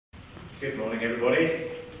Good morning,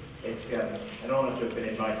 everybody. It's an honour to have been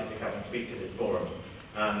invited to come and speak to this forum.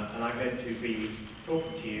 And I'm going to be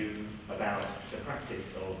talking to you about the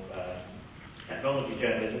practice of technology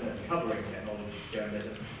journalism and covering technology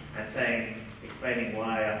journalism and explaining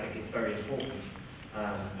why I think it's very important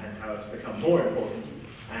and how it's become more important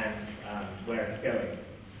and where it's going.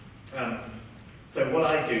 So what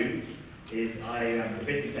I do is I am the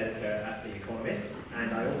business editor at The Economist,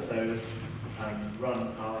 and I also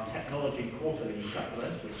run our technology quarterly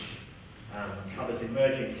supplement, which covers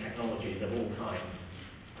emerging technologies of all kinds.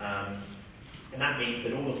 And that means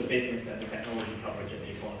that all of the business and the technology coverage at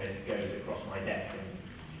The Economist goes across my desk and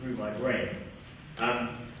through my brain.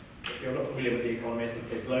 If you're not familiar with The Economist,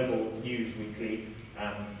 it's a global news weekly.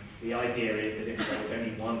 The idea is that if there was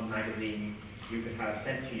only one magazine you could have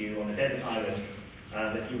sent to you on a desert island,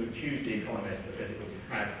 that you would choose The Economist because it would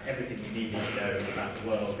have everything you needed to know about the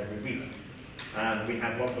world every week. We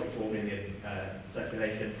have 1.4 million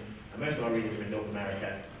circulation, and most of our readers are in North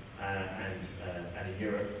America and in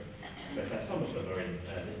Europe, but some of them are in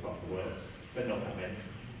this part of the world, but not that many.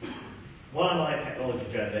 Why am I a technology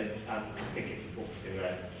journalist? I think it's important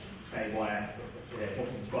to say why, what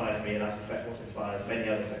inspires me, and I suspect what inspires many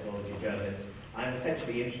other technology journalists. I'm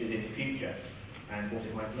essentially interested in the future and what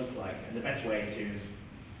it might look like, and the best way to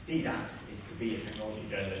see that is to be a technology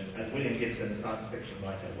journalist. As William Gibson, the science fiction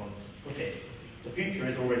writer, once put it, the future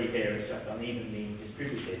is already here, it's just unevenly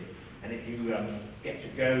distributed, and if you get to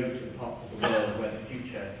go to the parts of the world where the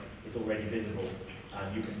future is already visible,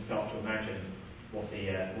 you can start to imagine what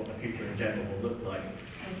the future in general will look like.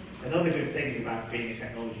 Another good thing about being a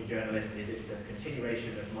technology journalist is it's a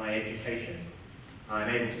continuation of my education. I'm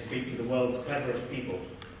able to speak to the world's cleverest people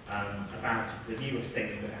about the newest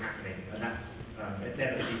things that are happening, and it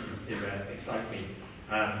never ceases to excite me.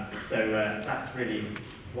 So that's really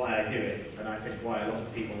why I do it, and I think why a lot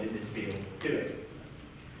of people in this field do it.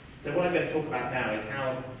 So what I'm going to talk about now is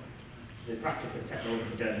how the practice of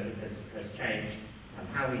technology journalism has changed, and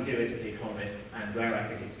how we do it at The Economist, and where I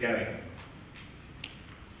think it's going.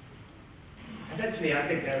 Essentially, I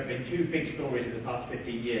think there have been two big stories in the past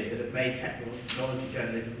 15 years that have made technology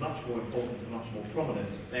journalism much more important and much more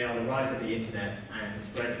prominent. They are the rise of the internet and the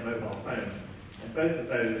spread of mobile phones. And both of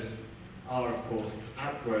those are, of course,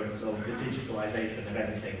 outgrowths of the digitalization of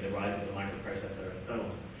everything, the rise of the microprocessor and so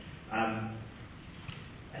on.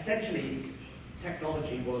 Essentially,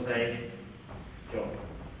 technology was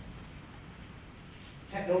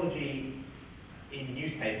technology in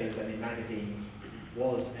newspapers and in magazines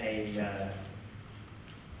was a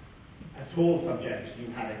small subject.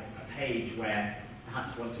 You had a page where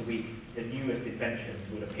perhaps once a week the newest inventions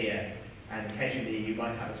would appear, and occasionally you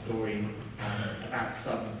might have a story about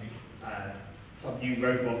some new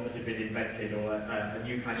robot that had been invented, or a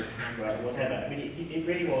new kind of camera, or whatever. I mean, it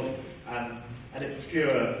really was an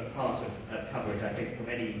obscure part of coverage, I think, for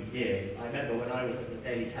many years. I remember when I was at the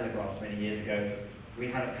Daily Telegraph many years ago, we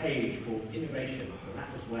had a page called Innovations, and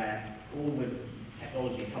that was where all the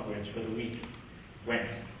technology coverage for the week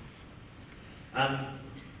went.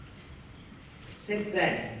 Since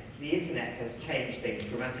then, the internet has changed things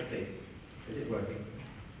dramatically. Is it working?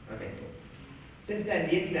 Okay, cool. Since then,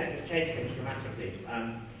 the internet has changed things dramatically.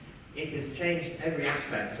 It has changed every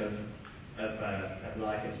aspect of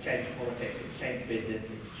life. It's changed politics, it's changed business,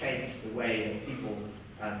 it's changed the way that people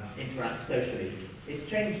interact socially. It's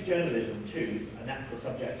changed journalism too, and that's the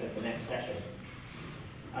subject of the next session.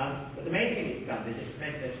 But the main thing it's done is it's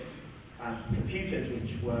meant that computers,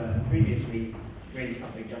 which were previously really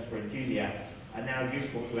something just for enthusiasts, are now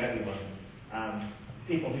useful to everyone.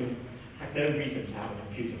 People who had no reason to have a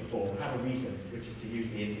computer before have a reason, which is to use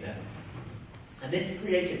the internet. And this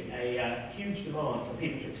created a huge demand for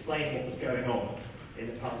people to explain what was going on in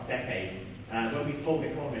the past decade. When we polled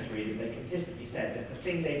Economist readers, they consistently said that the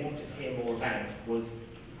thing they wanted to hear more about was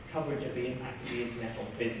coverage of the impact of the internet on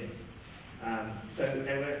business. So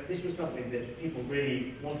this was something that people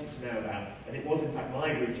really wanted to know about, and it was in fact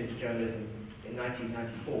my route into journalism in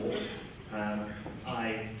 1994.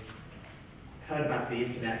 I heard about the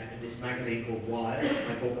internet in this magazine called Wired.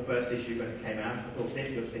 I bought the first issue when it came out. I thought,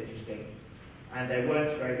 this looks interesting. And there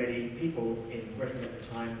weren't very many people in Britain at the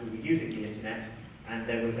time who were using the internet, and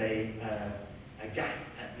there was a gap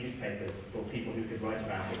at newspapers for people who could write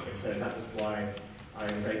about it, and so that was why I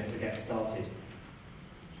was able to get started.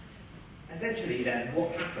 Essentially then,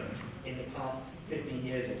 what happened in the past 15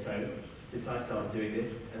 years or so, since I started doing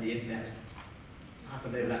this, and the internet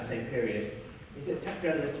happened over that same period, is that tech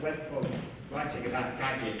journalists went from writing about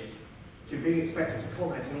gadgets to being expected to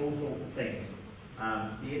comment on all sorts of things.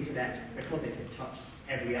 The internet, because it has touched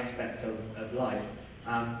every aspect of life,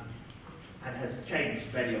 and has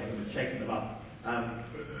changed many of them and shaken them up.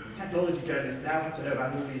 Technology journalists now have to know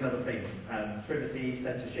about all these other things: privacy,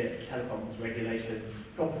 censorship, telecoms regulation,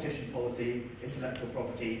 competition policy, intellectual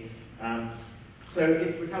property. So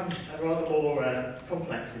it's become a rather more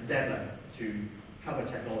complex endeavour to cover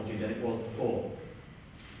technology than it was before.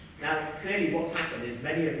 Now, clearly what's happened is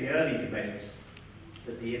many of the early debates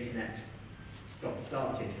that the internet got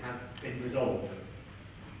started have been resolved.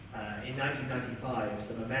 In 1995,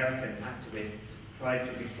 some American activists tried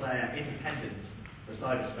to declare independence for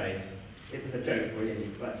cyberspace. It was a joke,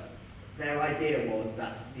 really, but their idea was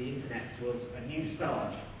that the internet was a new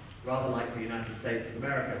start, rather like the United States of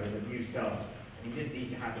America was a new start, and you didn't need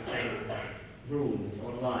to have the same rules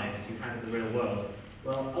online as you had in the real world.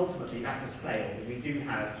 Well, ultimately that has failed, and we do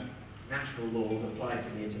have national laws applied to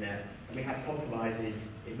the internet, and we have compromises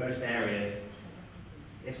in most areas.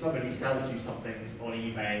 If somebody sells you something on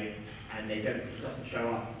eBay and it doesn't show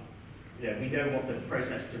up, we know what the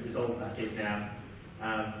process to resolve that is now.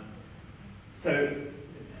 So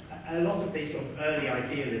a lot of the sort of early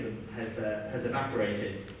idealism has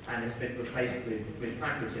evaporated and has been replaced with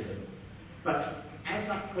pragmatism. But as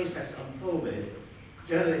that process unfolded,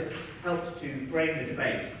 journalists helped to frame the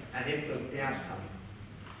debate and influence the outcome.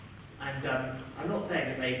 And I'm not saying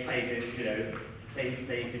that they played,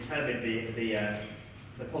 they determined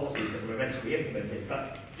the policies that were eventually implemented,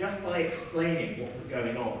 but just by explaining what was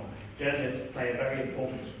going on, journalists play a very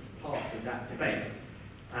important part in that debate.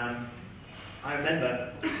 I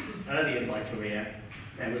remember early in my career,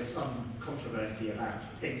 there was some controversy about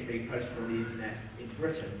things being posted on the internet in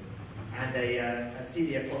Britain, and a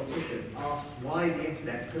senior politician asked why the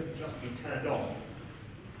internet couldn't just be turned off.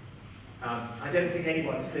 I don't think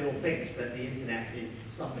anyone still thinks that the internet is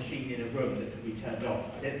some machine in a room that can be turned off.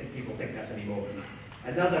 I don't think people think that anymore.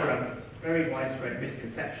 Another very widespread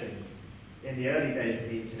misconception in the early days of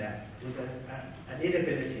the internet was an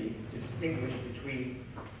inability to distinguish between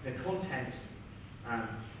the content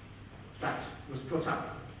that was put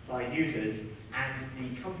up by users and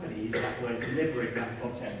the companies that were delivering that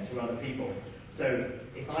content to other people. So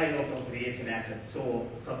if I logged onto the internet and saw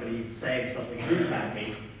somebody saying something rude about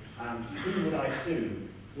me, who would I sue?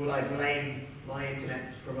 Would I blame my internet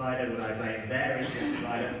provider? Would I blame their internet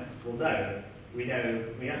provider? Well, no. We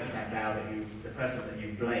understand now that the person that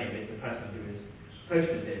you blame is the person who has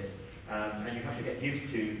posted this, and you have to get used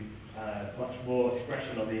to much more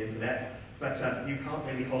expression on the internet. But you can't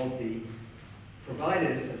really hold the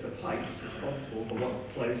providers of the pipes responsible for what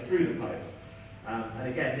flows through the pipes. And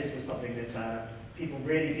again, this was something that people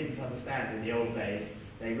really didn't understand in the old days.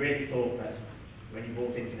 They really thought that when you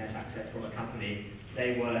bought internet access from a company,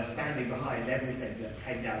 they were standing behind everything that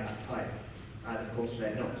came down that pipe. And of course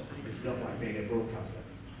they're not. It's not like being a broadcaster.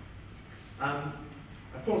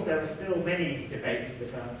 Of course, there are still many debates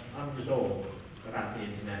that are unresolved about the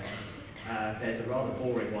internet. There's a rather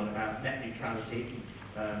boring one about net neutrality,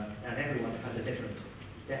 and everyone has a different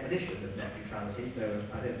definition of net neutrality, so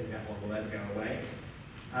I don't think that one will ever go away.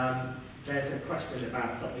 There's a question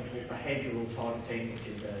about something called behavioural targeting,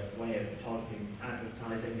 which is a way of targeting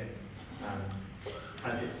advertising and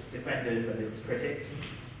has its defenders and its critics.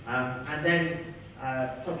 And then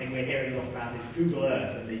something we're hearing a lot about is Google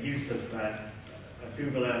Earth and the use of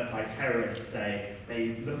Google Earth by terrorists.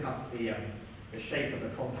 They look up the shape of a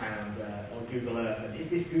compound on Google Earth, and is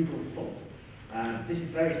this Google's fault? This is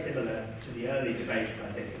very similar to the early debates,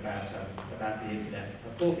 I think, about the internet.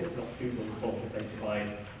 Of course, it's not Google's fault if they provide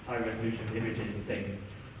high-resolution images of things,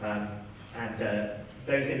 and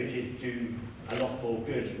those images do a lot more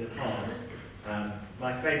good than harm.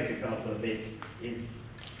 My favourite example of this is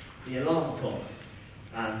the alarm clock.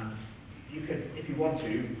 You can, if you want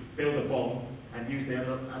to, build a bomb and use the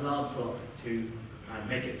alarm clock to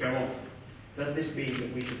make it go off. Does this mean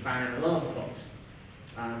that we should ban alarm clocks?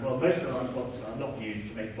 Well, most alarm clocks are not used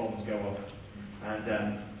to make bombs go off.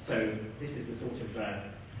 And so this is the sort of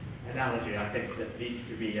analogy, I think, that needs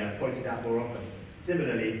to be pointed out more often.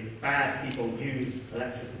 Similarly, bad people use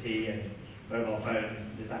electricity and mobile phones.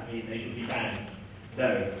 Does that mean they should be banned?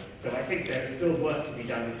 No. So I think there is still work to be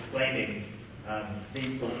done explaining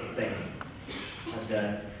these sorts of things.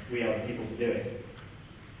 And we are the people to do it.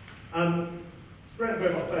 Spread of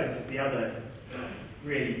mobile phones is the other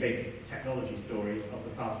really big technology story of the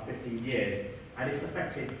past 15 years, and it's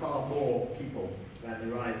affected far more people than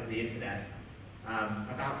the rise of the internet.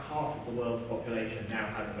 About half of the world's population now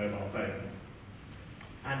has a mobile phone.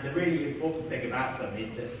 And the really important thing about them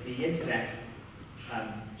is that the internet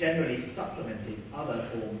generally supplemented other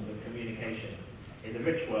forms of communication. In the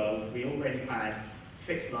rich world, we already had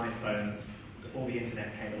fixed line phones before the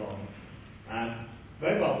internet came along.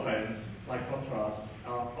 Mobile phones, by contrast,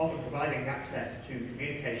 are often providing access to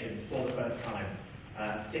communications for the first time,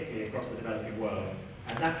 particularly across the developing world.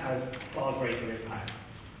 And that has far greater impact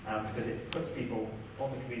because it puts people on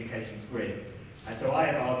the communications grid. And so I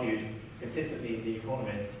have argued consistently in The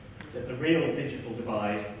Economist that the real digital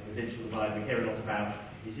divide, the digital divide we hear a lot about,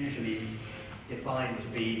 is usually defined to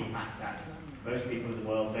be the fact that most people in the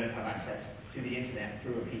world don't have access to the internet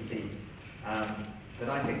through a PC. But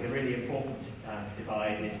I think the really important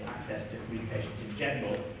divide is access to communications in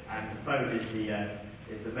general, and the phone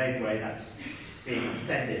is the main way that's being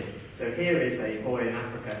extended. So here is a boy in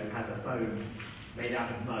Africa who has a phone made out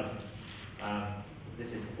of mud.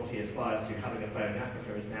 This is what he aspires to, having a phone.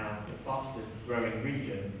 Africa is now the fastest growing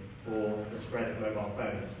region for the spread of mobile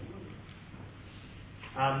phones.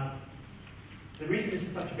 The reason this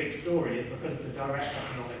is such a big story is because of the direct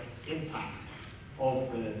economic impact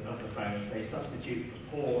of the phones. They substitute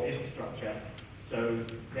for poor infrastructure, so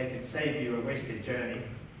they can save you a wasted journey,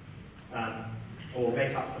 or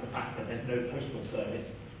make up for the fact that there's no postal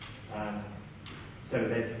service. So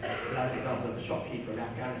there's the example of the shopkeeper in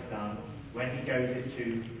Afghanistan. When he goes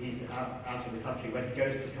he's out of the country, when he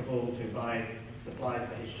goes to Kabul to buy supplies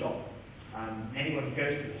for his shop, anyone who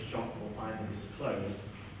goes to his shop will find that it's closed,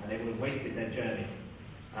 and they will have wasted their journey.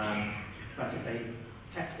 But if they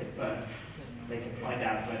text him first, they can find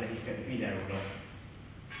out whether he's going to be there or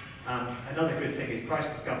not. Another good thing is price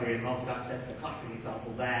discovery and market access. The classic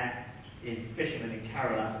example there is fishermen in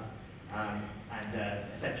Kerala, and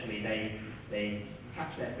essentially they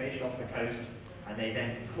catch their fish off the coast, and they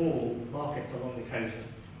then call markets along the coast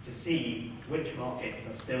to see which markets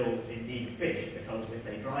are still in need of fish, because if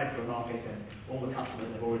they drive to a market and all the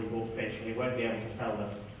customers have already bought fish, they won't be able to sell them,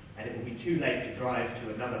 and it will be too late to drive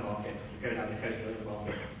to another market, to go down the coast to another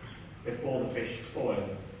market, before the fish spoil.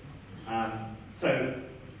 So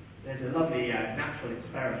there's a lovely natural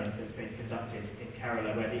experiment that's been conducted in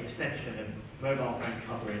Kerala where the extension of mobile phone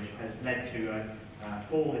coverage has led to a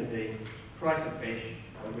fall in the price of fish,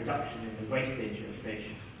 a reduction in the wastage of fish,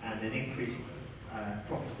 and an increased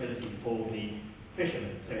profitability for the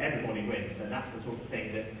fishermen. So everybody wins, and that's the sort of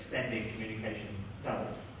thing that extending communication does.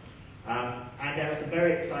 And there are some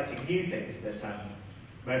very exciting new things that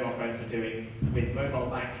mobile phones are doing with mobile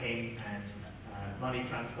banking and money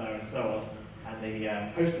transfer and so on. And the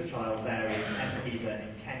poster child there is M-Pesa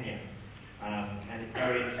in Kenya. And it's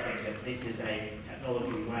very interesting that this is a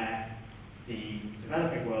technology where the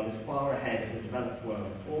developing world is far ahead of the developed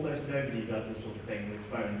world. Almost nobody does this sort of thing with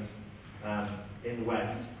phones in the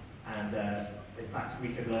West. And in fact, we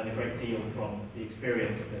could learn a great deal from the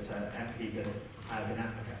experience that M-Pesa has in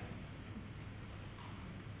Africa.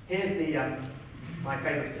 Here's my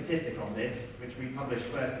favourite statistic on this, which we published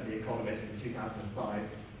first in The Economist in 2005.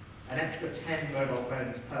 An extra 10 mobile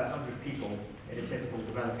phones per 100 people in a typical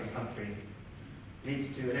developing country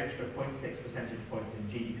leads to an extra 0.6 percentage points in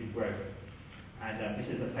GDP growth. And this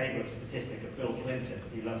is a favourite statistic of Bill Clinton.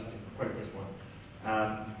 He loves to quote this one.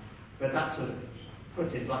 But that sort of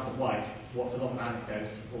puts in black and white what a lot of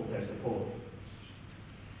anecdotes also support.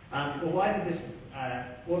 Well, what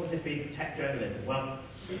does this mean for tech journalism? Well,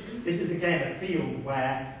 this is again a field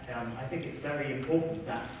where I think it's very important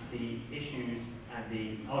that the issues and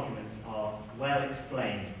the arguments are well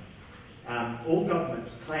explained. All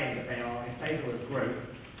governments claim that they are in favour of growth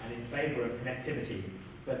and in favour of connectivity,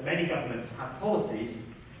 but many governments have policies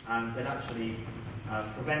that actually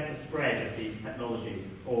prevent the spread of these technologies,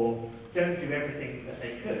 or don't do everything that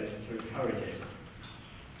they could to encourage it.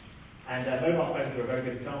 And mobile phones are a very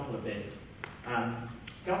good example of this.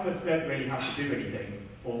 Governments don't really have to do anything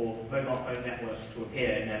for mobile phone networks to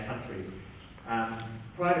appear in their countries.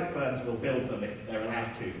 Private firms will build them if they're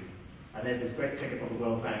allowed to. And there's this great figure from the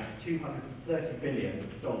World Bank, $230 billion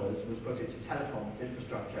was put into telecoms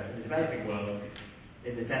infrastructure in the developing world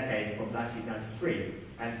in the decade from 1993,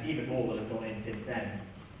 and even more will have gone in since then.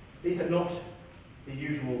 These are not the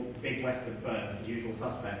usual big Western firms, the usual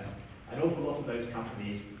suspects. An awful lot of those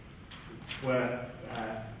companies were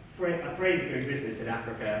afraid of doing business in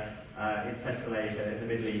Africa, in Central Asia, in the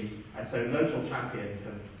Middle East, and so local champions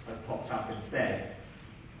have popped up instead.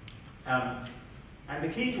 And the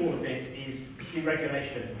key to all of this is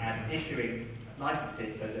deregulation and issuing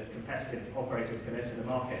licenses so that competitive operators can enter the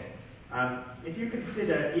market. If you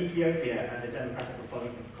consider Ethiopia and the Democratic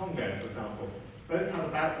Republic of Congo, for example, both have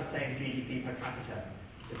about the same GDP per capita.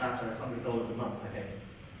 It's about $100 a month, I think.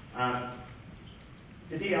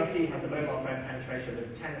 The DRC has a mobile phone penetration of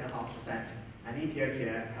 10.5%, and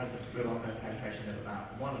Ethiopia has a mobile phone penetration of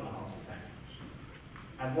about 1.5%.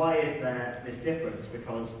 And why is there this difference?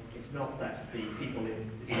 Because it's not that the people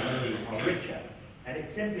in the DRC are richer, And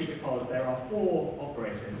it's simply because there are 4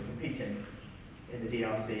 operators competing in the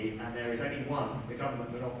DRC, and there is only one, the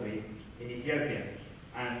government monopoly, in Ethiopia.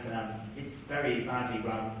 And it's very badly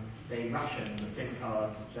run. They ration the SIM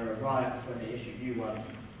cards. There are riots when they issue new ones.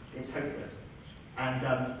 It's hopeless.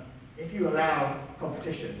 And if you allow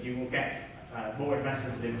competition, you will get more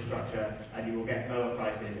investment in infrastructure, and you will get lower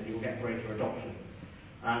prices, and you will get greater adoption.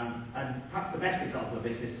 And perhaps the best example of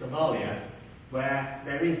this is Somalia, where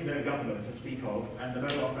there is no government to speak of, and the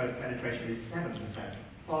mobile phone penetration is 7%,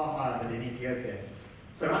 far higher than in Ethiopia.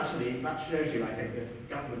 So actually, that shows you, I think, that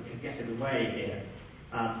the government can get in the way here.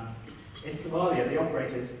 In Somalia, the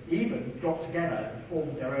operators even got together and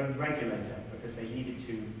formed their own regulator because they needed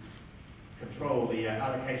to control the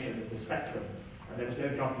allocation of the spectrum, and there was no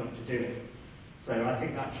government to do it. So I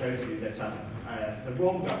think that shows you that the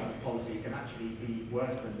wrong government policy can actually be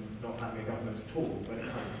worse than not having a government at all when it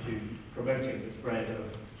comes to promoting the spread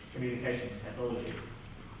of communications technology.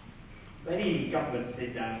 Many governments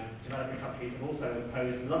in developing countries have also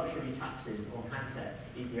imposed luxury taxes on handsets.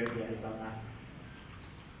 Ethiopia has done that.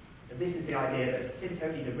 And this is the idea that since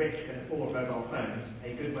only the rich can afford mobile phones,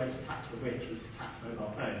 a good way to tax the rich is to tax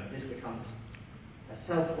mobile phones. This becomes a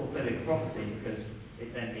self-fulfilling prophecy because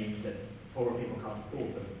it then means that poorer people can't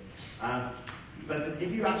afford them. But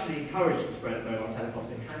if you actually encourage the spread of mobile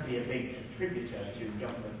telecoms, it can be a big contributor to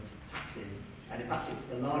government taxes. And in fact, it's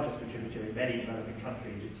the largest contributor in many developing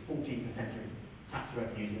countries. It's 14% of tax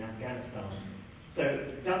revenues in Afghanistan. So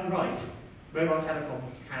done right, mobile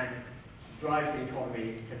telecoms can drive the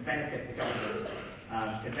economy, can benefit the government,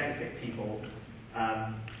 can benefit people.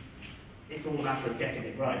 It's all a matter of getting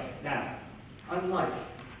it right. Now, unlike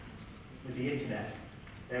with the internet,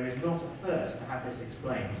 there is not a thirst to have this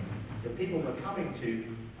explained. So people were coming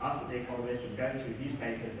to us at The Economist and going to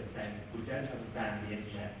newspapers and saying, we don't understand the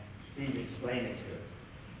internet, please explain it to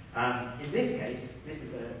us. In this case, this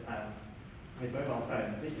is with mobile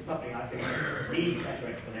phones, this is something I think needs better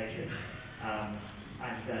explanation.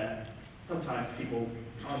 Sometimes people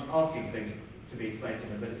aren't asking things to be explained to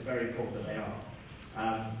them, but it's very important that they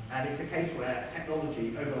are. And it's a case where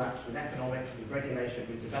technology overlaps with economics, with regulation,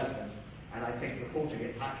 with development, and I think reporting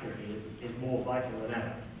it accurately is more vital than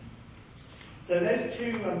ever. So those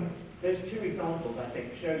two examples, I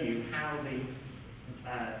think, show you how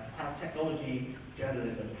technology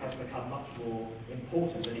journalism has become much more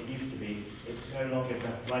important than it used to be. It's no longer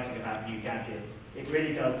just writing about new gadgets. It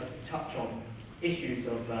really does touch on issues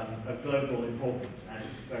of global importance, and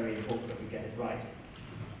it's very important that we get it right.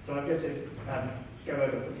 So I'm going to go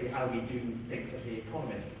over quickly how we do things at The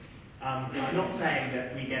Economist. I'm not saying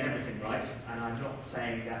that we get everything right, and I'm not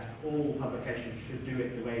saying that all publications should do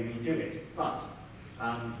it the way we do it, but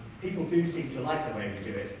people do seem to like the way we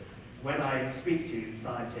do it. When I speak to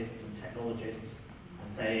scientists and technologists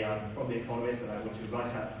and say I'm from The Economist and I want to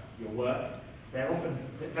write up your work, they're often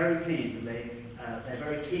very pleased and they're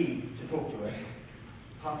very keen to talk to us,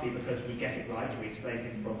 partly because we get it right, we explain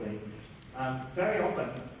things properly. Very often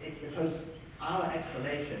it's because our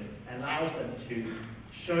explanation allows them to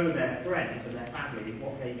show their friends and their family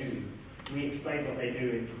what they do. We explain what they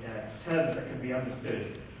do in terms that can be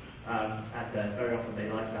understood, and very often they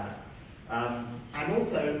like that. And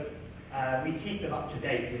also, we keep them up to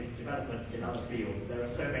date with developments in other fields. There are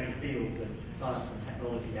so many fields of science and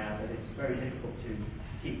technology now that it's very difficult to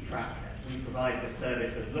keep track. We provide the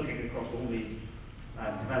service of looking across all these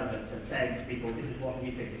developments and saying to people, this is what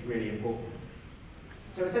we think is really important.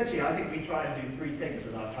 So essentially, I think we try and do 3 things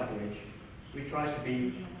with our coverage. We try to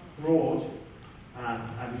be broad,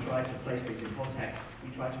 and we try to place things in context.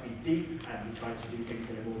 We try to be deep, and we try to do things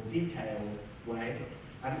in a more detailed way,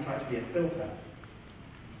 and we try to be a filter.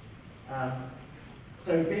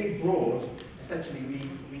 So being broad, essentially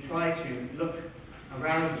we try to look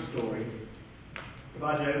around the story,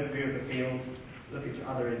 provide an overview of the field, look into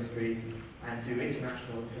other industries, and do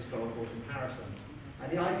international historical comparisons.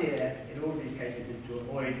 And the idea in all of these cases is to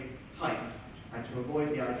avoid hype, and to avoid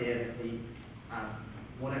the idea that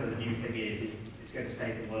whatever the new thing is going to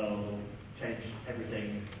save the world or change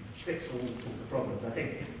everything, fix all sorts of problems. I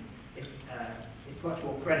think if it's much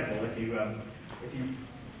more credible if you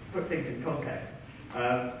put things in context.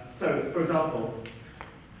 So, for example,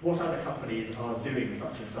 what other companies are doing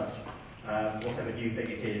such and such, whatever new thing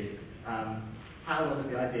it is? How long has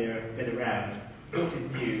the idea been around? What is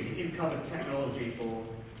new? If you've covered technology for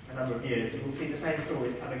a number of years, you will see the same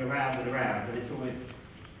stories coming around and around, but it's always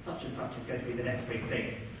such and such is going to be the next big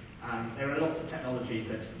thing. There are lots of technologies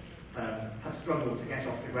that have struggled to get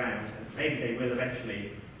off the ground, and maybe they will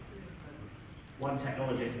eventually. One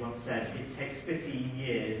technologist once said, it takes 15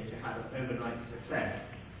 years to have an overnight success.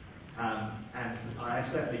 And I've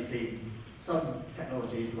certainly seen some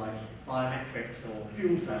technologies like biometrics or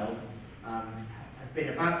fuel cells have been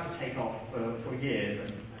about to take off for years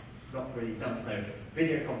and not really done so.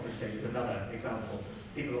 Video conferencing is another example.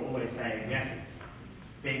 People are always saying, yes, it's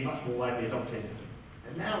being much more widely adopted.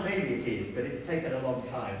 And now maybe it is, but it's taken a long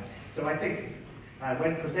time. So I think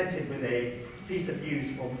when presented with a piece of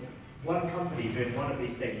news from one company doing one of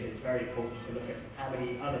these things, it's very important to look at how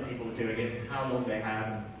many other people are doing it, how long they have,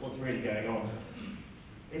 and what's really going on.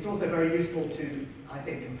 It's also very useful to, I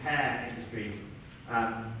think, compare industries.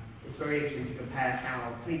 It's very interesting to compare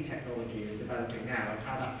how clean technology is developing now and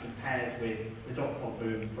how that compares with the dot-com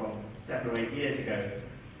boom from 7 or 8 years ago.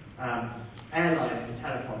 Airlines and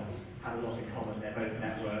telecoms have a lot in common. They're both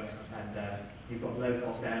networks, and you've got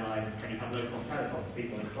low-cost airlines and you have low-cost telecoms.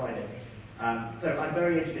 People have tried it. So I'm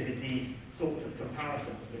very interested in these sorts of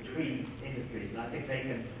comparisons between industries, and I think they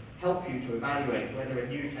can help you to evaluate whether a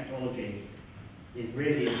new technology is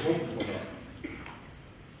really important or not.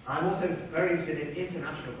 I'm also very interested in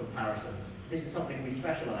international comparisons. This is something we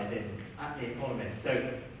specialise in at The Economist.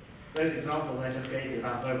 So those examples I just gave you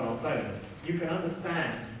about mobile phones, you can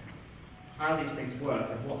understand how these things work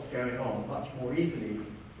and what's going on much more easily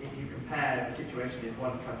if you compare the situation in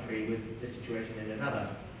one country with the situation in another.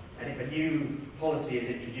 And if a new policy is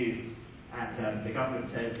introduced and the government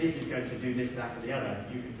says this is going to do this, that, and the other,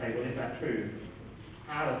 you can say, well, is that true?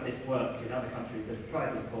 How has this worked in other countries that have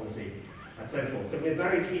tried this policy? And so forth. So we're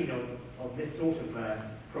very keen on this sort of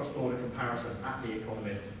cross-border comparison at The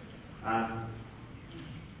Economist.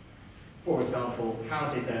 For example, how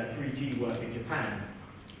did 3G work in Japan?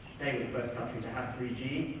 They were the first country to have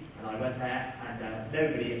 3G, and I went there, and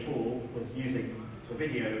nobody at all was using the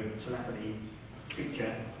video telephony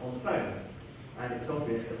feature on the phones. And it was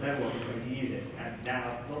obvious that no one was going to use it. And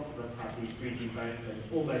now lots of us have these 3G phones, and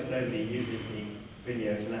almost nobody uses the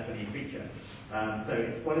video telephony feature. So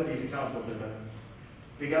it's one of these examples of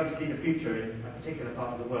being able to see the future in a particular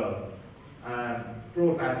part of the world.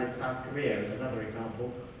 Broadband in South Korea is another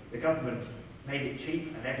example. The government made it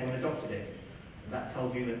cheap and everyone adopted it. And that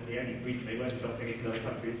told you that the only reason they weren't adopting it in other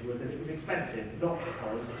countries was that it was expensive, not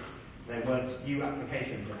because there weren't new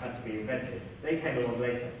applications that had to be invented. They came along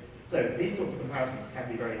later. So these sorts of comparisons can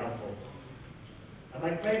be very helpful. And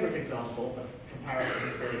my favourite example of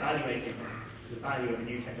comparisons for evaluating the value of a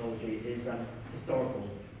new technology is historical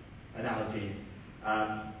analogies.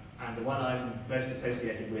 And the one I'm most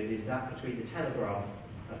associated with is that between the telegraph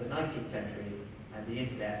of the 19th century and the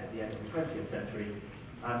internet at the end of the 20th century.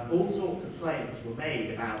 All sorts of claims were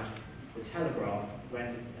made about the telegraph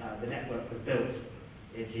when the network was built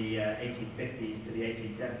in the 1850s to the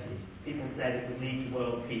 1870s. People said it would lead to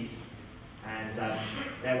world peace, and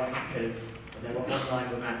there were hackers, and there were online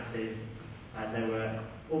romances, and there were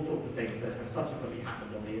all sorts of things that have subsequently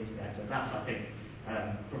happened on the internet, and that, I think,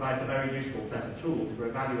 provides a very useful set of tools for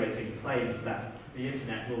evaluating claims that the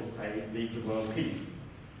internet will, say, lead to world peace.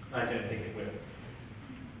 I don't think it will.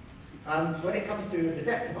 When it comes to the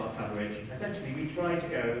depth of our coverage, essentially we try to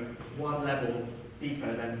go one level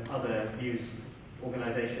deeper than other news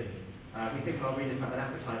organisations. We think our readers have an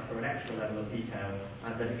appetite for an extra level of detail,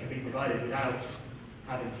 and that it can be provided without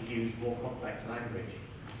having to use more complex language.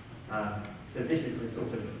 So this is the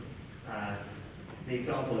sort of the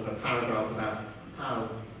example of a paragraph about how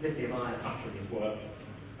lithium-ion batteries work.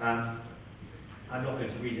 I'm not going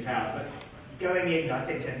to read it out, but going in, I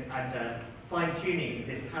think, and fine-tuning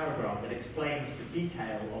this paragraph that explains the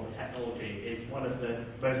detail of a technology is one of the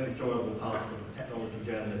most enjoyable parts of technology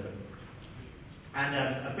journalism. And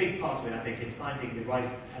a big part of it, I think, is finding the right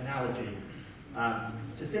analogy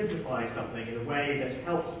to simplify something in a way that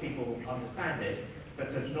helps people understand it,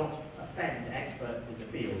 but does not offend experts in the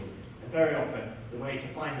field. And very often, the way to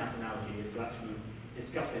find that analogy is to actually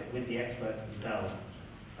discuss it with the experts themselves.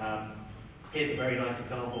 Here's a very nice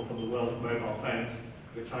example from the world of mobile phones,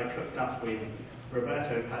 which I cooked up with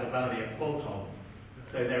Roberto Padovani of Qualcomm.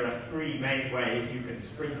 So there are three main ways you can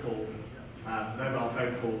sprinkle mobile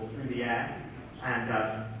phone calls through the air,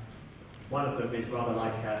 and one of them is rather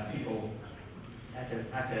like people at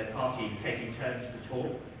a party taking turns to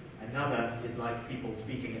talk. Another is like people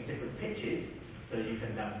speaking at different pitches, so you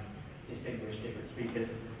can distinguish different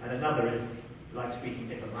speakers. And another is like speaking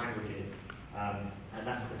different languages, and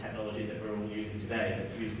that's the technology that we're all using today,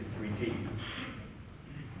 that's used in 3G.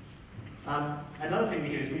 Another thing we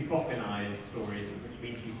do is we boffinize stories, which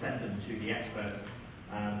means we send them to the experts,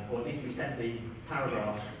 or at least we send the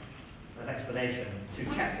paragraphs of explanation to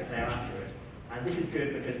check that they're accurate. And this is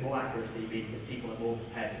good because more accuracy means that people are more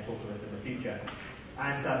prepared to talk to us in the future.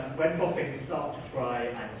 And when boffins start to try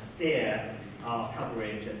and steer our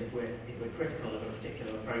coverage, and if we're critical of a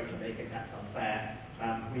particular approach and they think that's unfair,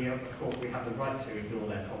 of course we have the right to ignore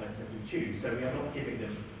their comments if we choose. So we are not giving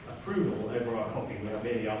them approval over our copy, we are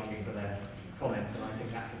merely asking for their comments, and I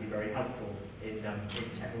think that can be very helpful in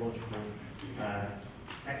technological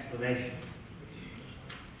explanations.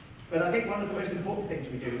 But I think one of the most important things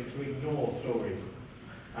we do is to ignore stories.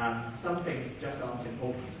 Some things just aren't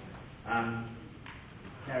important.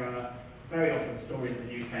 There are very often stories in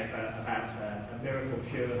the newspaper about a miracle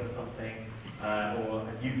cure for something, or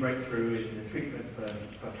a new breakthrough in the treatment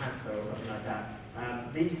for cancer or something like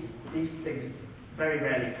that. These things very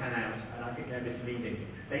rarely pan out, and I think they're misleading.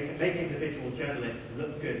 They can make individual journalists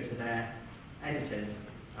look good to their editors,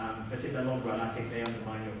 but in the long run I think they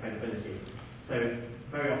undermine your credibility. So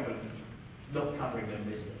very often not covering them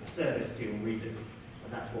is a service to your readers,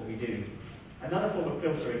 and that's what we do. Another form of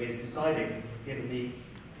filtering is deciding, given the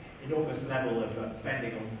enormous level of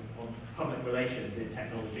spending on public relations in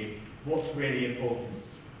technology, what's really important.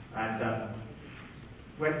 And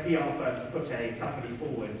when PR firms put a company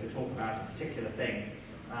forward to talk about a particular thing,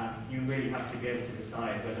 you really have to be able to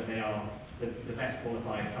decide whether they are the best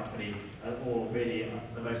qualified company or really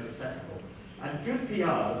the most accessible. And good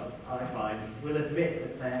PRs, I find, will admit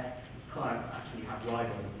that their clients actually have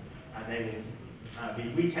rivals, and they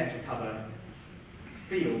will. We tend to cover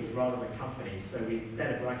fields rather than companies, so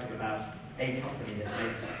instead of writing about a company that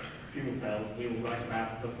makes fuel cells, we will write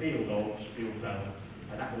about the field of fuel cells,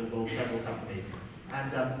 and that will involve several companies.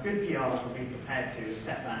 And good PRs will be prepared to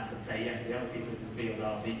accept that and say, yes, the other people in this field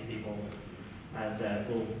are these people, and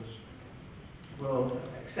will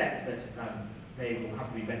accept that they will have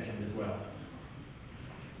to be mentioned as well.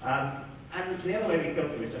 And the other way we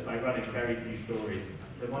filter is just by running very few stories,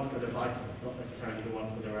 the ones that are vital, not necessarily the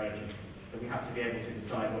ones that are urgent. So we have to be able to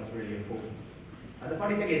decide what's really important. And the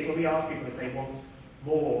funny thing is, when we ask people if they want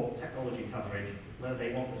more technology coverage, whether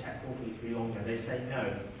they want the tech quarterly to be longer, they say no.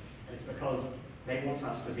 And it's because they want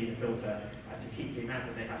us to be the filter and to keep the amount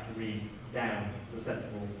that they have to read down to a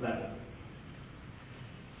sensible level.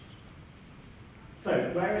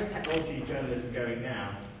 So where is technology journalism going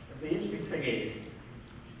now? The interesting thing is,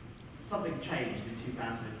 something changed in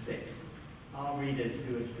 2006. Our readers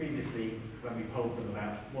who had previously, when we polled them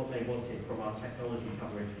about what they wanted from our technology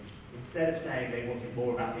coverage, instead of saying they wanted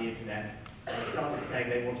more about the internet, they started saying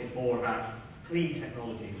they wanted more about clean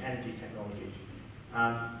technology, energy technology.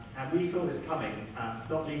 And we saw this coming,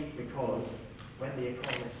 not least because when the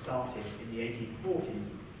Economist started in the 1840s,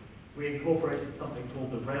 we incorporated something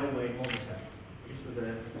called the Railway Monitor. This was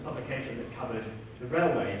a publication that covered the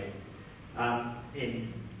railways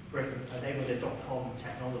in Britain, and they were the dot-com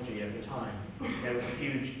technology of the time. There was a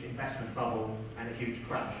huge investment bubble and a huge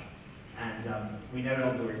crash, and we no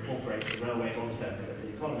longer incorporate the Railway Monitor at the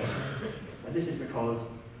Economist. And this is because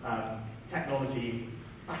technology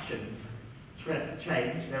fashions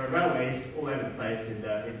change. There are railways all over the place in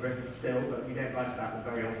Britain still, but we don't write about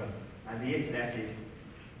them very often. And the internet is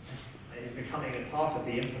becoming a part of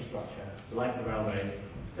the infrastructure, like the railways,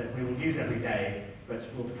 that we will use every day, but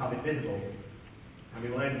will become invisible. And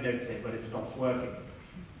we will only notice it when it stops working.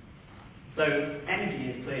 So energy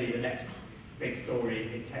is clearly the next big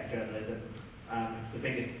story in tech journalism. It's the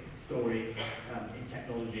biggest story in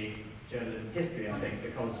technology journalism history, I think,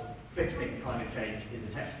 because fixing climate change is a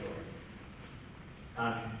tech story.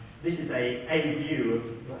 This is a view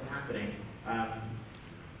of what's happening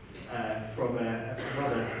from a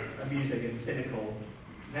rather amusing and cynical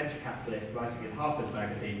venture capitalist writing in Harper's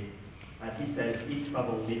Magazine. And he says each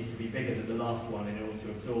bubble needs to be bigger than the last one in order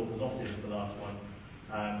to absorb the losses of the last one.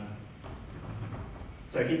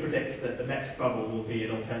 So he predicts that the next bubble will be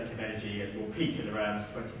in alternative energy and will peak at around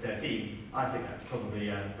 2013. I think that's probably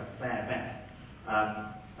a fair bet.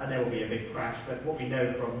 And there will be a big crash, but what we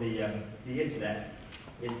know from the internet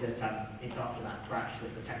is that it's after that crash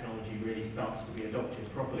that the technology really starts to be adopted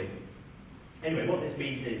properly. Anyway, what this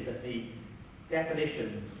means is that the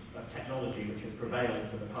definition of technology which has prevailed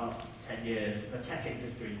for the past 10 years, the tech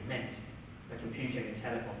industry meant the computing and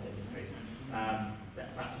telecoms industry.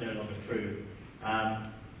 That's no longer true.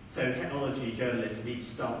 So technology journalists need to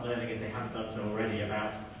start learning, if they haven't done so already,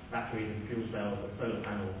 about batteries and fuel cells and solar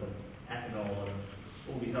panels and ethanol and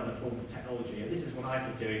all these other forms of technology. And this is what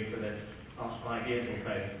I've been doing for the past 5 years or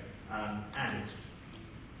so. And it's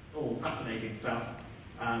all fascinating stuff.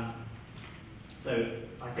 So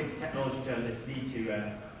I think technology journalists need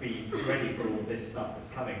to be ready for all this stuff that's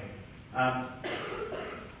coming.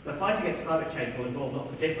 The fight against climate change will involve lots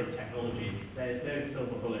of different technologies. There's no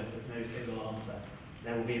silver bullet, there's no single answer.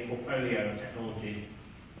 There will be a portfolio of technologies.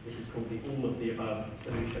 This is called the all of the above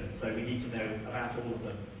solution, so we need to know about all of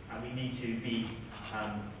them and we need to be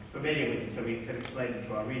familiar with them so we can explain them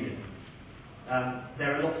to our readers.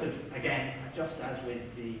 There are lots of, again, just as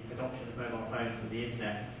with the adoption of mobile phones and the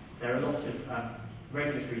internet, there are lots of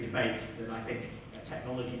regulatory debates that I think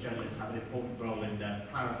technology journalists have an important role in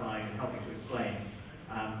clarifying and helping to explain.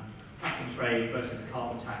 Cap and trade versus a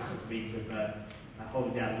carbon tax as a means of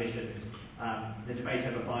holding down emissions. The debate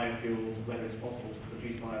over biofuels, whether it's possible to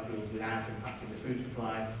produce biofuels without impacting the food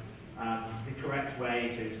supply. The correct way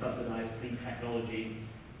to subsidise clean technologies.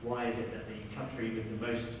 Why is it that the country with the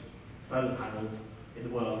most solar panels in the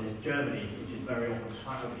world is Germany, which is very often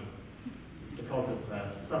cloudy? It's because of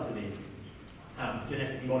subsidies.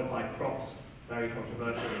 Genetically modified crops, very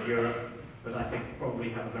controversial in Europe, but I think probably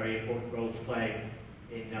have a very important role to play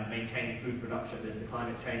in maintaining food production as the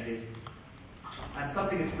climate changes. And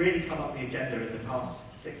something that's really come up the agenda in the past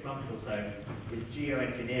 6 months or so is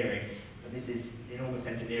geoengineering. And this is enormous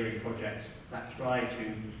engineering projects that try to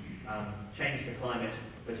change the climate,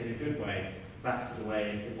 but in a good way, back to the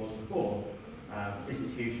way it was before. This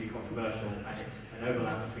is hugely controversial, and it's an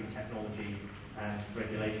overlap between technology and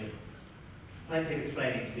regulation. Plenty of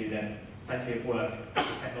explaining to do then, plenty of work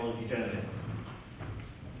for technology journalists.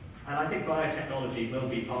 And I think biotechnology will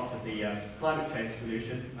be part of the climate change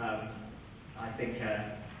solution. I think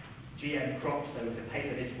GM crops, there was a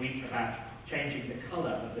paper this week about changing the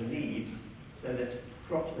colour of the leaves so that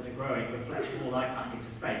crops that are growing reflect more light back into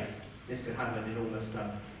space. This could have an enormous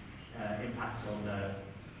impact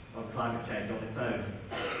on climate change on its own.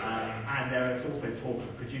 And there is also talk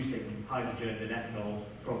of producing hydrogen and ethanol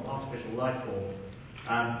from artificial life forms.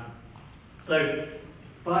 So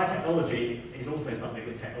biotechnology is also something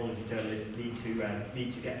that technology journalists need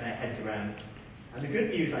to get their heads around. And the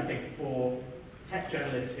good news, I think, for tech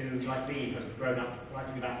journalists who, like me, have grown up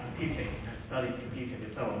writing about computing and studied computing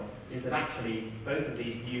and so on, is that actually both of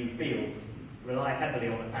these new fields rely heavily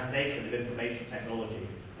on the foundation of information technology.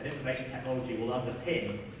 And information technology will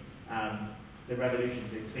underpin the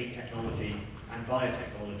revolutions in clean technology and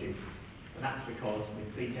biotechnology. And that's because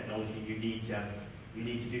with clean technology you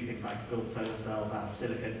need to do things like build solar cells out of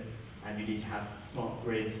silicon, and you need to have smart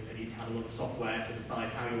grids, and you need to have a lot of software to decide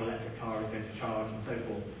how your electric car is going to charge and so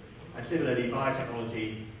forth. And similarly,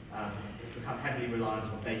 biotechnology has become heavily reliant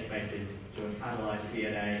on databases to analyse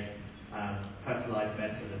DNA, personalised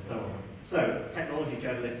medicine and so on. So technology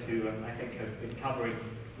journalists who I think have been covering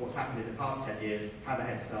what's happened in the past 10 years have a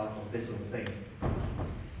head start on this sort of thing.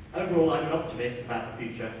 Overall, I'm an optimist about the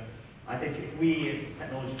future. I think if we as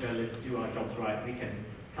technology journalists do our jobs right, we can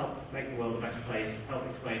help make the world a better place, help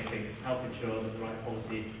explain things, help ensure that the right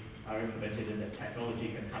policies are implemented and that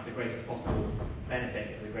technology can have the greatest possible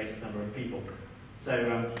benefit for the greatest number of people.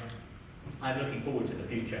 So I'm looking forward to the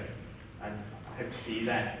future, and I hope to see you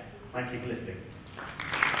then. Thank you for listening.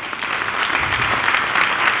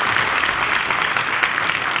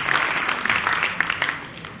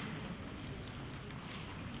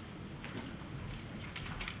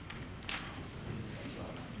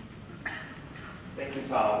 Thank you,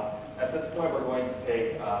 Tom. At this point, we're going to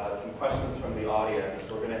take some questions from the audience.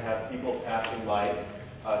 We're going to have people passing mics,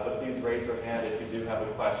 so please raise your hand if you do have a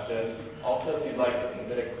question. Also, if you'd like to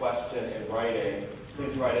submit a question in writing,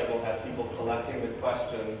 please write it. We'll have people collecting the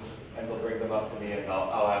questions, and they'll bring them up to me, and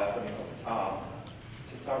I'll ask them of Tom.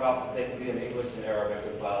 To start off, they can be in English and Arabic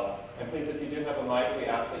as well. And please, if you do have a mic, we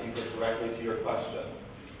ask that you get directly to your question.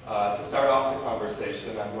 To start off the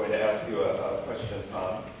conversation, I'm going to ask you a question,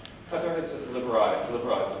 Tom. Qatar has just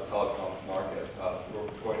liberalized its telecoms market. We're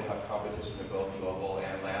going to have competition in both mobile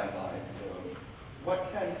and landlines soon. What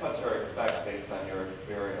can Qatar expect based on your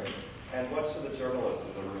experience? And what should the journalists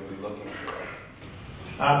in the room be looking for?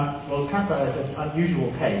 Well, Qatar is an unusual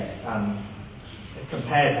case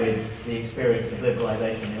compared with the experience of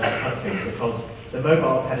liberalisation in other countries, because the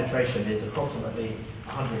mobile penetration is approximately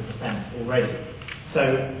 100% already.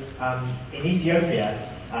 So in Ethiopia,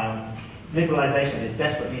 liberalisation is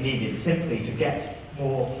desperately needed simply to get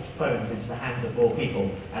more phones into the hands of more people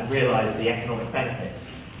and realise the economic benefits.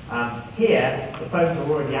 Here, the phones are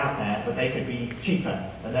already out there, but they could be cheaper,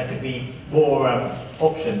 and there could be more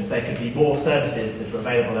options, there could be more services that are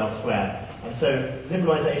available elsewhere. And so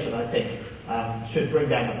liberalisation, I think, should bring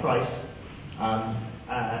down the price.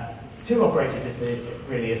 2 operators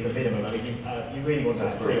really is the minimum. I mean, you really want to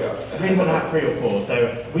have 3. You really want to have 3 or 4.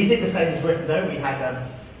 So we did the same in Britain, though.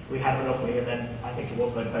 We had Monopoly, and then I think it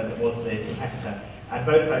was Vodafone that was the competitor. And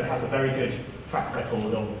Vodafone has a very good track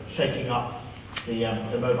record of shaking up the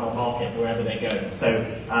mobile market wherever they go. So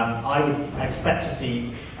I would expect to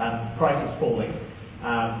see prices falling,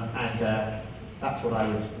 and that's what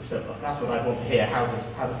I'd want to hear. How does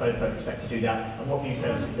Vodafone expect to do that, and what new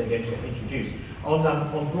services they're going to introduce? On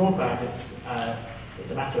broadband,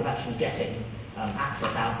 it's a matter of actually getting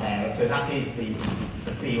access out there, and so that is the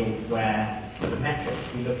field where the metric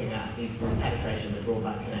to be looking at is the penetration of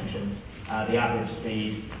broadband connections, the average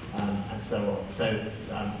speed, and so on. So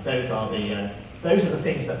those are the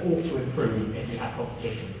things that ought to improve if you have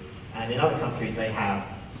competition, and in other countries they have.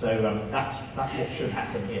 So that's what should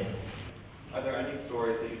happen here. Are there any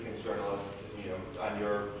stories that you think journalists, on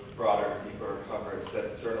your broader, deeper coverage,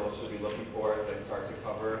 that journalists should be looking for as they start to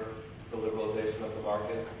cover the liberalization of the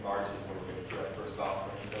market? March is when we're going to see that first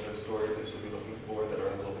offerings. Are there stories they should be looking for that are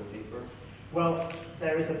a little bit deeper? Well,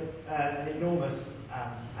 there is an enormous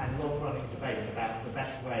and long-running debate about the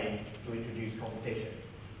best way to introduce competition.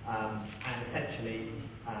 And essentially,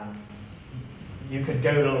 you could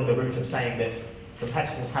go along the route of saying that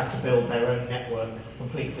competitors have to build their own network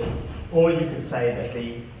completely, or you could say that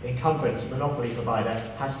the incumbent monopoly provider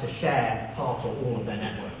has to share part or all of their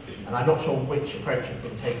network. And I'm not sure which approach has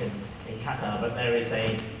been taken in Qatar, but there is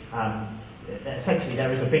essentially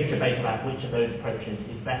there is a big debate about which of those approaches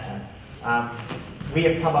is better. We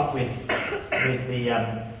have come up with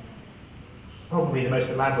the probably the most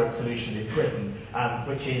elaborate solution in Britain,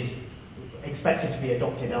 which is expected to be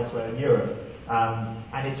adopted elsewhere in Europe.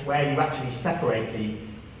 And it's where you actually separate the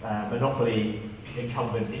monopoly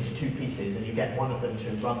incumbent into two pieces, and you get one of them to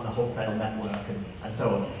run the wholesale network and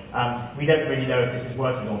so on. We don't really know if this is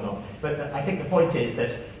working or not, but I think the point is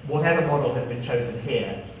that whatever model has been chosen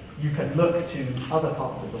here, you can look to other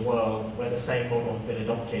parts of the world where the same model has been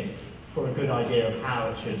adopted for a good idea of how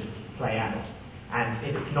it should play out. And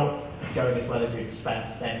if it's not going as well as you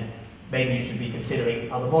expect, then maybe you should be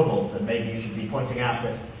considering other models, and maybe you should be pointing out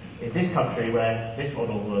that in this country where this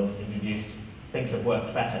model was introduced, things have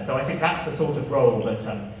worked better. So I think that's the sort of role that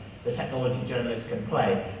the technology journalists can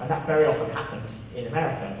play, and that very often happens in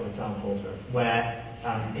America, for example, where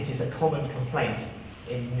it is a common complaint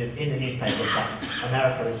in the newspapers that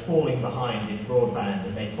America is falling behind in broadband,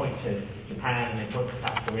 and they point to Japan and they point to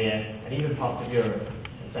South Korea and even parts of Europe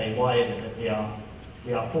and say, why is it that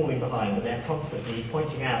we are falling behind? And they're constantly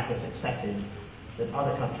pointing out the successes that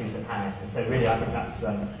other countries have had. And so really I think that's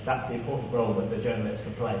the important role that the journalists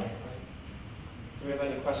can play. Do we have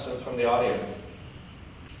any questions from the audience?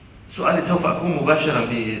 سؤالي سوف أكون مباشرا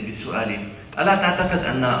بسؤالي. ألا تعتقد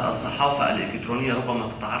أن الصحافة الإلكترونية ربما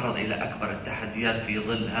تتعرض إلى أكبر التحديات في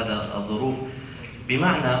ظل هذا الظروف؟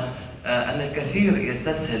 بمعنى أن الكثير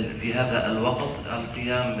يستسهل في هذا الوقت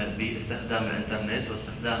القيام باستخدام الإنترنت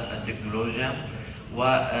واستخدام التكنولوجيا،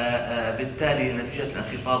 وبالتالي نتيجة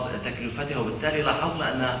انخفاض تكلفتها، وبالتالي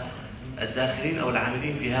لاحظنا أن الداخلين أو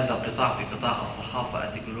العاملين في هذا القطاع، في قطاع الصحافة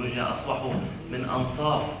التكنولوجيا، أصبحوا من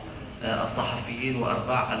أنصاف الصحفيين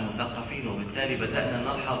وأرباع المثقفين، وبالتالي بدأنا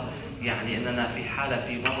نلحظ أننا في حالة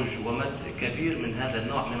في موج ومد كبير من هذا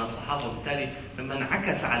النوع من الصحافة، وبالتالي مما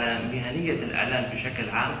انعكس على مهنية الإعلام بشكل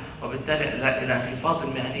عام، وبالتالي إلى انخفاض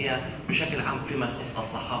المهنية بشكل عام فيما يخص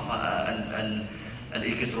الصحافة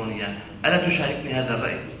الإلكترونية. ألا تشاركني هذا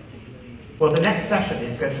الرأي؟ Well, the next session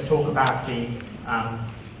is going to talk about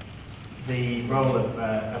the role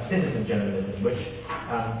of citizen journalism, which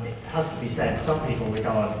it has to be said, some people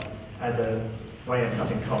regard as a way of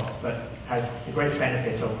cutting costs, but has the great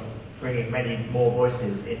benefit of bringing many more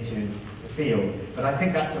voices into the field. But I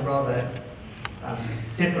think that's a rather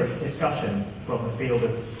different discussion from the field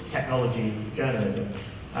of technology journalism,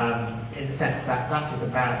 in the sense that that is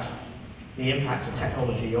about the impact of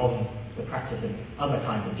technology on the practice of other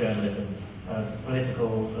kinds of journalism, of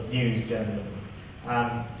political, of news journalism.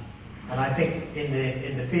 And I think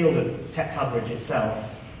in the field of tech coverage itself,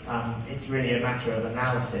 it's really a matter of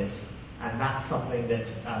analysis, and that's something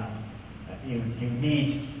that you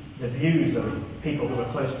need the views of people who are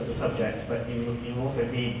close to the subject, but you also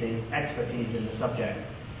need the expertise in the subject.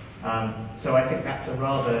 So I think that's a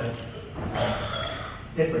rather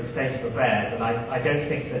different state of affairs, and I don't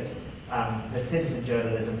think that citizen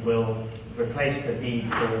journalism will replace the need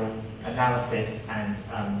for analysis and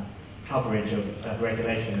coverage of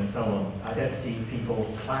regulation and so on. I don't see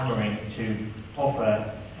people clamouring to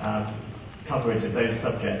offer coverage of those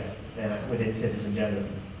subjects within citizen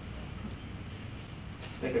journalism.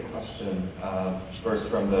 Let's take a question first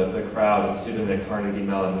from the crowd, a student at Carnegie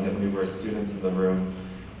Mellon. We have numerous students in the room.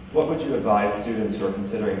 What would you advise students who are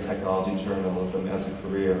considering technology journalism as a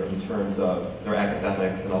career in terms of their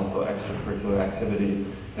academics and also extracurricular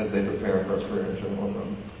activities as they prepare for a career in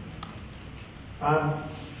journalism?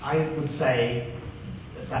 I would say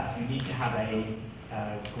that you need to have a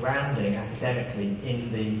grounding academically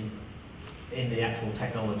in the in the actual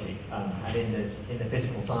technology and in the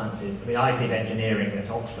physical sciences. I mean, I did engineering at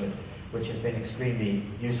Oxford, which has been extremely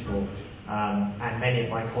useful, and many of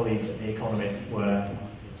my colleagues at The Economist were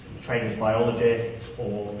trained as biologists,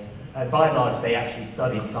 or by and large they actually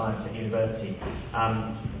studied science at university.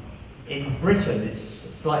 In Britain it's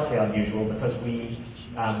slightly unusual because we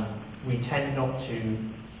tend not to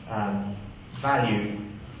value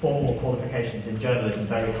formal qualifications in journalism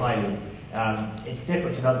very highly. It's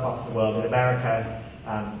different in other parts of the world. In America,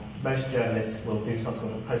 most journalists will do some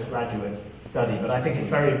sort of postgraduate study, but I think it's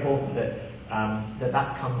very important that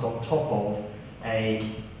that comes on top of a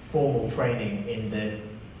formal training in the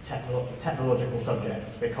technological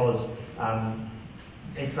subjects, because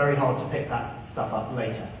it's very hard to pick that stuff up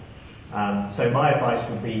later. So my advice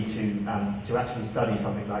would be to actually study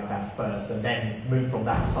something like that first, and then move from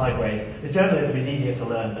that sideways. The journalism is easier to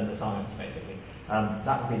learn than the science, basically.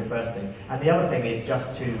 That would be the first thing. And the other thing is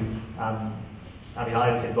just to, I mean,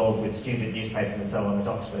 I was involved with student newspapers and so on at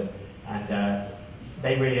Oxford, and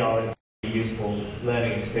they really are a useful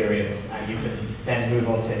learning experience, and you can then move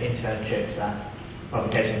on to internships at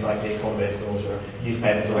publications like The Economist or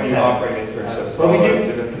newspapers. Are you offering internships for well, all our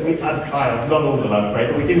students? Not all of them, I'm afraid,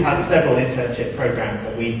 but we do have several internship programs,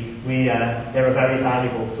 and they're a very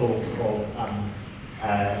valuable source of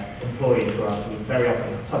employees for us. We very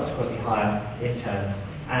often subsequently hire interns,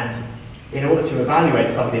 and in order to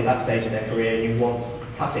evaluate somebody at that stage in their career, you want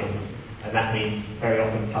cuttings, and that means very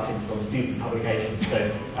often cuttings from student publications. So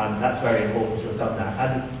that's very important to have done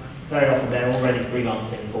that, and very often they're already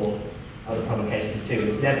freelancing for other publications too.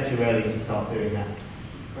 It's never too early to start doing that.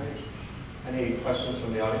 Great. Any questions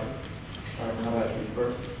from the audience? All right, how about you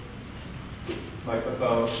first?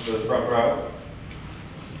 Microphone to the front row.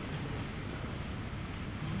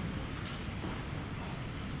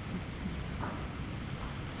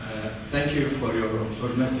 Thank you for your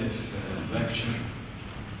informative lecture.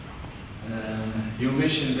 You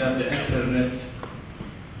mentioned that the internet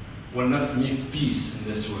will not make peace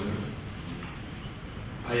in this world.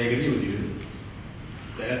 I agree with you.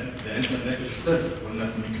 The internet itself will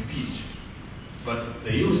not make peace, but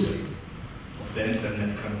the user of the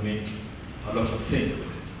internet can make a lot of things with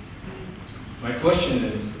it. My question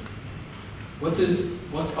is, what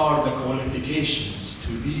are the qualifications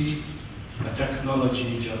to be a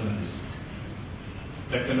technology journalist?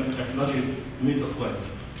 Technology made of what?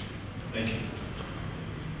 Thank you.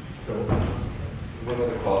 What are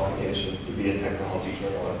the qualifications to be a technology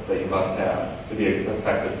journalist that you must have to be an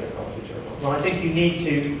effective technology journalist? Well, I think you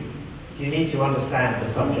need to understand the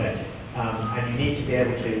subject, and you need to be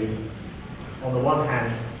able to, on the one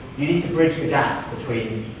hand, you need to bridge the gap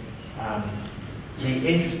between the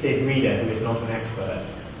interested reader who is not an expert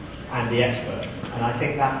and the experts. And I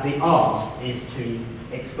think that the art is to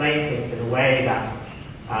explain things in a way that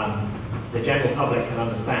the general public can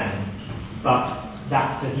understand, but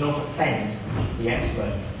that does not offend the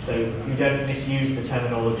experts. So you don't misuse the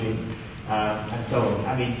terminology and so on.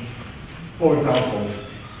 I mean, for example,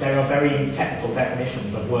 there are very technical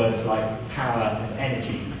definitions of words like power and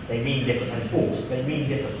energy. They mean different, and force. They mean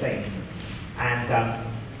different things. And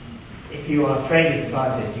if you are trained as a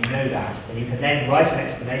scientist, you know that, and you can then write an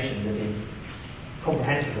explanation that is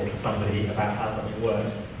comprehensible to somebody about how something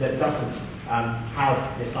works, that doesn't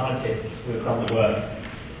have the scientists who have done the work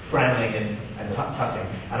frowning and tut-tutting.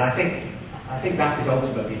 And I think that is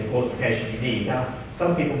ultimately the qualification you need. Now,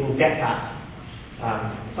 some people will get that.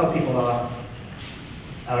 Some people are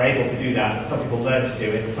able to do that, and some people learn to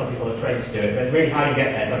do it, and some people are trained to do it. But really, how you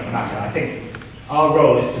get there doesn't matter. I think our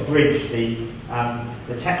role is to bridge the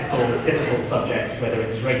technical, difficult subjects, whether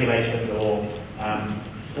it's regulation or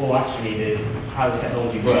actually how the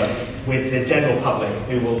technology works, with the general public,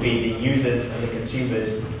 who will be the users and the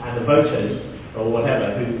consumers and the voters or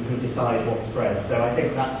whatever, who decide what spreads. So I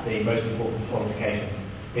think that's the most important qualification,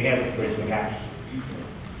 being able to bridge the gap.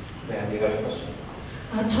 Man, you have a question?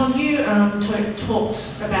 Tom, you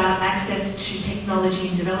talked about access to technology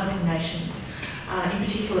in developing nations, in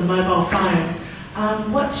particular mobile phones.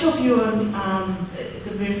 What's your view on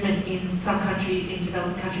the movement in some countries, in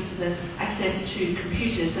developing countries, for the access to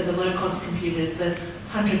computers, so the low-cost computers, the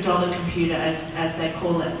 $100 computer, as they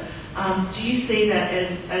call it? Do you see that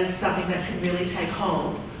as something that can really take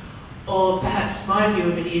hold? Or perhaps my view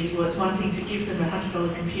of it is, well, it's one thing to give them a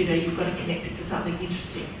 $100 computer, you've got to connect it to something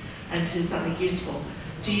interesting and to something useful.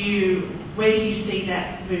 Where do you see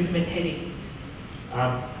that movement heading?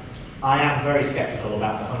 I am very sceptical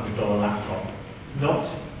about the $100 laptop. Not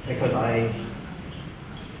because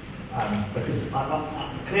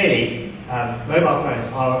clearly mobile phones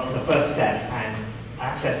are the first step, and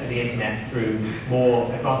access to the internet through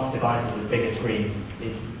more advanced devices with bigger screens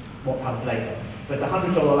is what comes later. But the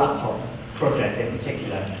 $100 laptop project in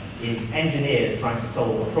particular is engineers trying to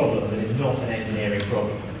solve a problem that is not an engineering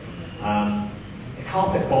problem.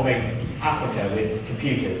 Carpet bombing Africa with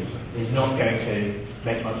computers is not going to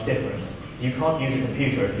make much difference. You can't use a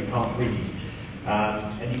computer if you can't read,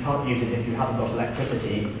 and you can't use it if you haven't got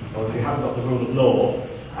electricity or if you haven't got the rule of law.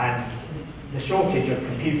 And the shortage of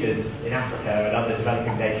computers in Africa and other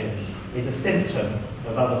developing nations is a symptom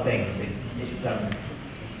of other things.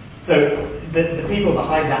 So the people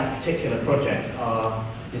behind that particular project are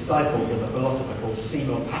disciples of a philosopher called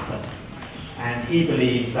Seymour Papert, and he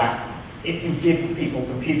believes that if you give people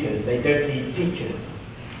computers, they don't need teachers.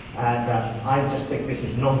 And I just think this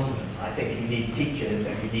is nonsense. I think you need teachers,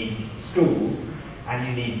 and you need schools, and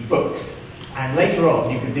you need books. And later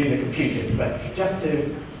on, you can do the computers, but just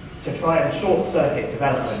to try and short-circuit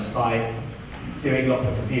development by doing lots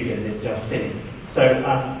of computers is just silly. So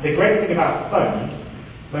the great thing about phones,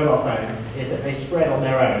 mobile phones, is that they spread on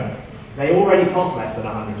their own. They already cost less than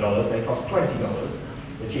 $100. They cost $20,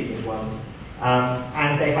 the cheapest ones.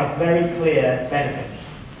 And they have very clear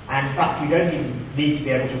benefits. And in fact, you don't even need to be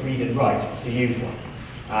able to read and write to use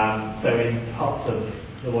one. So in parts of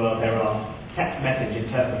the world, there are text message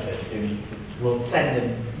interpreters who will send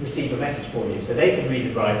and receive a message for you. So they can read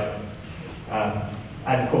and write.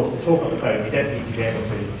 And of course, to talk on the phone, you don't need to be able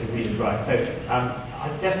to read and write. So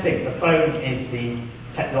I just think the phone is the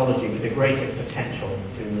technology with the greatest potential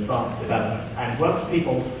to advance development. And once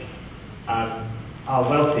people are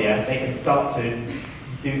wealthier, they can start to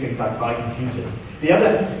do things like buy computers. The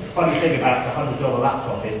other funny thing about the $100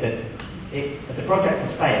 laptop is that the project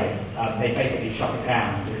has failed. They basically shut it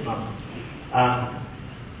down this month.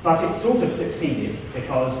 But it sort of succeeded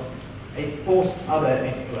because it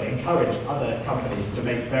encouraged other companies to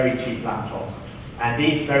make very cheap laptops. And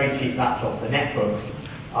these very cheap laptops, the netbooks,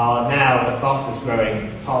 are now the fastest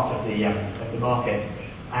growing part of the market.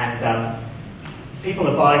 And people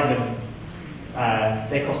are buying them.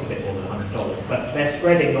 They cost a bit more than $100, but they're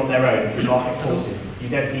spreading on their own through market forces. You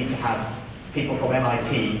don't need to have people from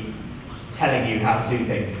MIT telling you how to do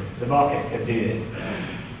things. The market can do this.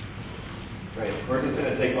 Great. We're just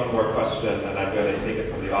going to take one more question, and I'm going to take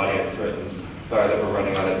it from the audience written. Sorry that we're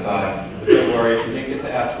running out of time. But don't worry, if you didn't get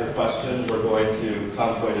to ask your question,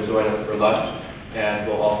 Tom's going to join us for lunch, and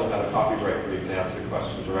we'll also have a coffee break where you can ask your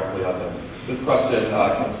question directly of him. This question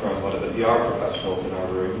comes from one of the PR professionals in our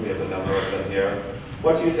room. We have a number of them here.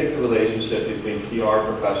 What do you think the relationship between PR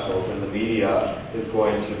professionals and the media is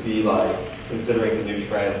going to be like, considering the new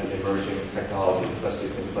trends and emerging technology, especially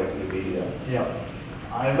things like new media? Yeah.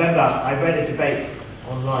 I remember I read a debate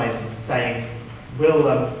online saying, will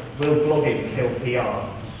blogging kill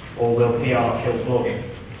PR, or will PR kill blogging?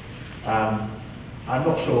 I'm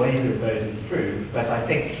not sure either of those is true, but I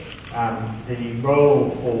think the role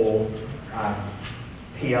for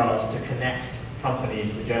PRs to connect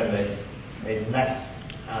companies to journalists is less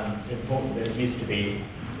important than it used to be,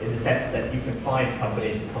 in the sense that you can find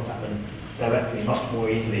companies and contact them directly much more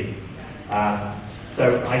easily.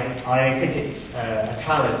 So I think it's a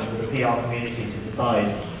challenge for the PR community to decide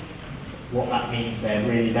what that means they're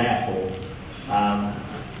really there for.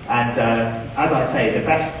 And as I say, the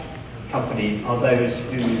best companies are those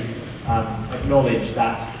who acknowledge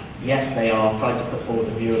that, yes, they are trying to put forward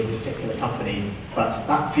the view of a particular company, but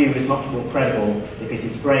that view is much more credible if it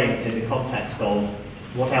is framed in the context of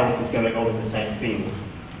what else is going on in the same field.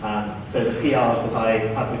 So the PRs that I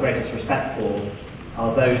have the greatest respect for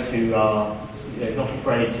are those who are not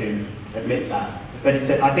afraid to admit that. But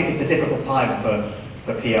I think it's a difficult time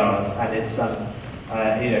for PRs, and it's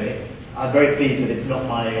I'm very pleased that it's not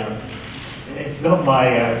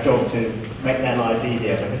my job to make their lives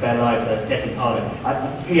easier, because their lives are getting harder.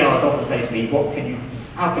 PRs often say to me,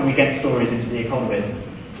 how can we get stories into the Economist?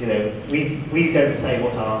 We don't say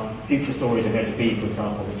what our future stories are going to be, for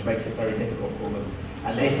example, which makes it very difficult for them.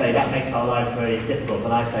 And they say that makes our lives very difficult,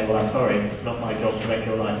 and I say, well, I'm sorry, it's not my job to make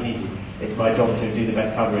your life easy. It's my job to do the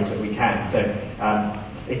best coverage that we can. So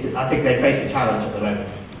I think they face a challenge at the moment.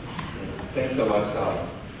 Thanks so much, Tom.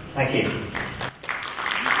 Thank you.